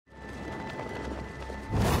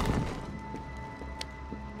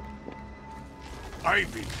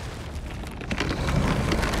Ivy.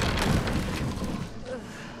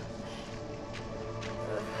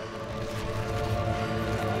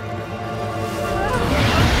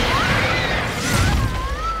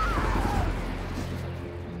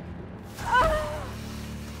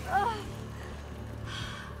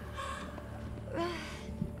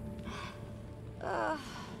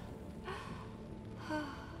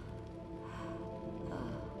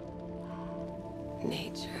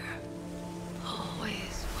 Nature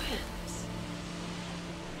always wins.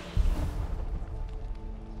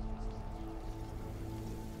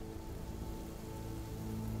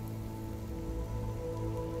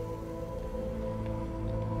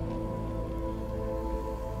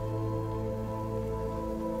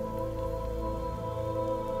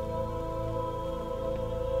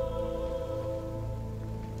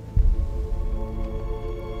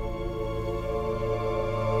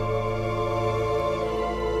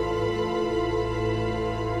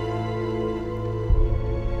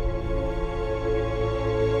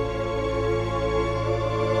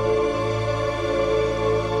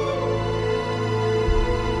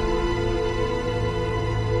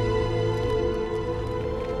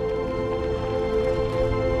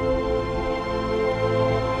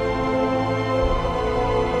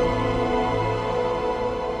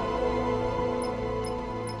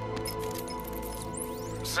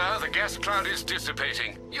 Sir, the gas cloud is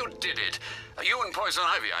dissipating. You did it. You and Poison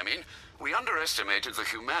Ivy, I mean. We underestimated the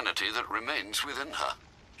humanity that remains within her.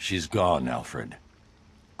 She's gone, Alfred.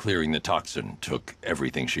 Clearing the toxin took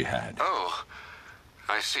everything she had. Oh,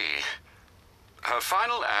 I see. Her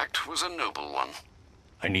final act was a noble one.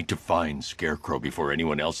 I need to find Scarecrow before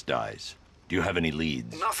anyone else dies. Do you have any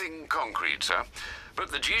leads? Nothing concrete, sir.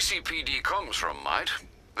 But the GCPD comms room might.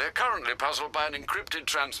 They're currently puzzled by an encrypted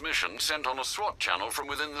transmission sent on a SWAT channel from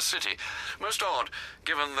within the city. Most odd,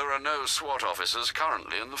 given there are no SWAT officers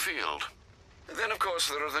currently in the field. Then, of course,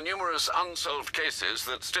 there are the numerous unsolved cases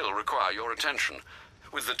that still require your attention.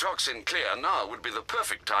 With the toxin clear, now would be the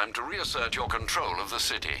perfect time to reassert your control of the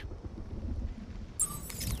city.